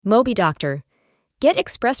MobiDoctor. Get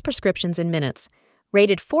express prescriptions in minutes.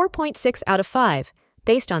 Rated 4.6 out of 5,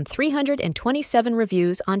 based on 327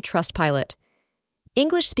 reviews on Trustpilot.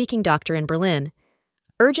 English-speaking doctor in Berlin.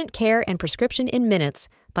 Urgent care and prescription in minutes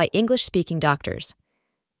by English-speaking doctors.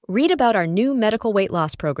 Read about our new medical weight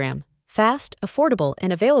loss program. Fast, affordable,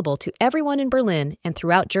 and available to everyone in Berlin and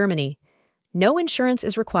throughout Germany. No insurance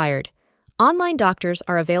is required. Online doctors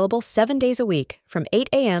are available 7 days a week from 8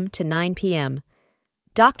 a.m. to 9 p.m.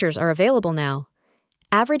 Doctors are available now.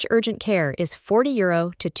 Average urgent care is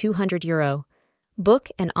 €40 to €200. Book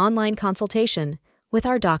an online consultation with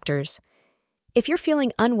our doctors. If you're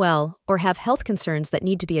feeling unwell or have health concerns that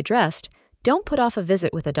need to be addressed, don't put off a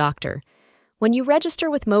visit with a doctor. When you register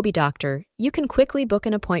with MobiDoctor, you can quickly book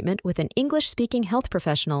an appointment with an English-speaking health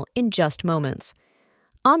professional in just moments.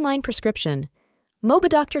 Online prescription.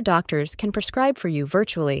 MobiDoctor doctors can prescribe for you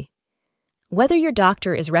virtually. Whether your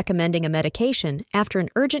doctor is recommending a medication after an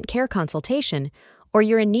urgent care consultation or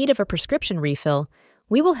you're in need of a prescription refill,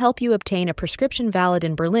 we will help you obtain a prescription valid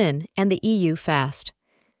in Berlin and the EU fast.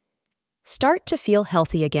 Start to feel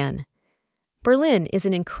healthy again. Berlin is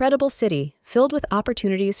an incredible city filled with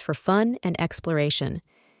opportunities for fun and exploration.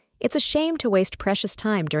 It's a shame to waste precious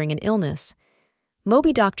time during an illness.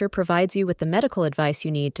 MobiDoctor provides you with the medical advice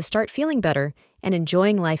you need to start feeling better and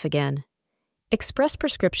enjoying life again. Express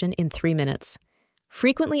prescription in 3 minutes.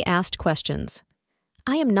 Frequently asked questions.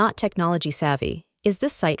 I am not technology savvy. Is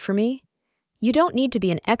this site for me? You don't need to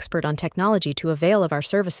be an expert on technology to avail of our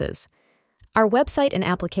services. Our website and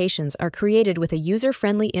applications are created with a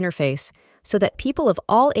user-friendly interface so that people of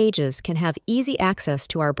all ages can have easy access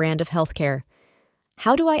to our brand of healthcare.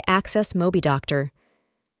 How do I access MobiDoctor?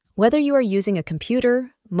 Whether you are using a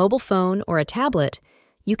computer, mobile phone, or a tablet,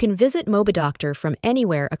 you can visit MobiDoctor from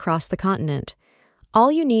anywhere across the continent.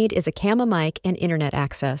 All you need is a camera mic and internet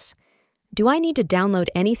access. Do I need to download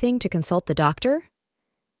anything to consult the doctor?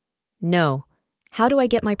 No. How do I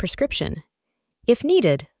get my prescription? If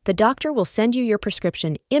needed, the doctor will send you your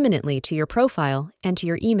prescription imminently to your profile and to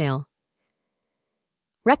your email.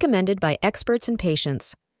 Recommended by experts and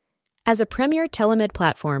patients. As a premier telemed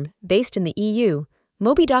platform based in the EU,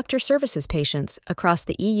 MobiDoctor services patients across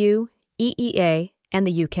the EU, EEA, and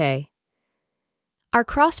the UK. Our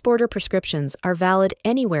cross-border prescriptions are valid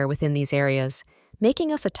anywhere within these areas,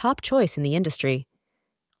 making us a top choice in the industry.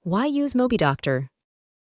 Why use MobiDoctor?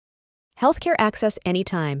 Healthcare access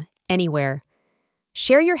anytime, anywhere.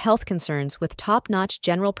 Share your health concerns with top-notch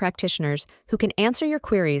general practitioners who can answer your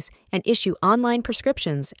queries and issue online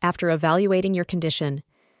prescriptions after evaluating your condition.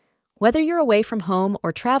 Whether you're away from home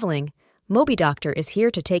or traveling, MobiDoctor is here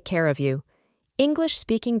to take care of you.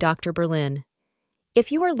 English-speaking Dr. Berlin. If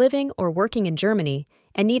you are living or working in Germany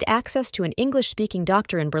and need access to an English-speaking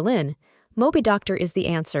doctor in Berlin, MobiDoctor is the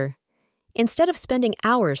answer. Instead of spending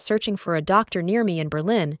hours searching for a doctor near me in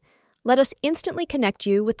Berlin, let us instantly connect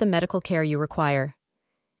you with the medical care you require.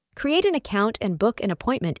 Create an account and book an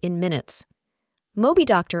appointment in minutes.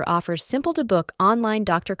 MobiDoctor offers simple-to-book online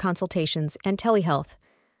doctor consultations and telehealth.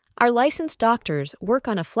 Our licensed doctors work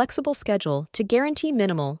on a flexible schedule to guarantee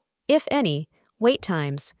minimal, if any, wait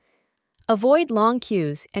times. Avoid long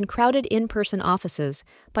queues and crowded in-person offices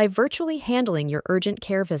by virtually handling your urgent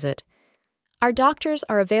care visit. Our doctors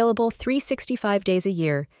are available 365 days a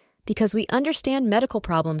year because we understand medical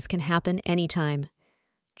problems can happen anytime.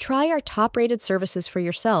 Try our top-rated services for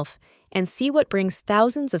yourself and see what brings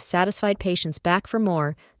thousands of satisfied patients back for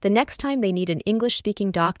more the next time they need an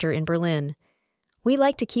English-speaking doctor in Berlin. We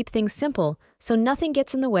like to keep things simple so nothing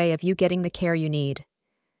gets in the way of you getting the care you need.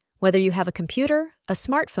 Whether you have a computer, a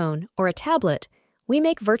smartphone, or a tablet, we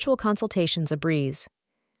make virtual consultations a breeze.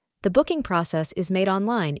 The booking process is made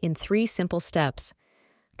online in 3 simple steps.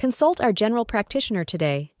 Consult our general practitioner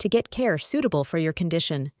today to get care suitable for your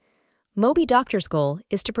condition. MobiDoctor's goal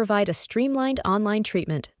is to provide a streamlined online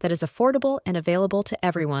treatment that is affordable and available to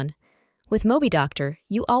everyone. With MobiDoctor,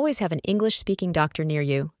 you always have an English-speaking doctor near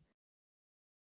you.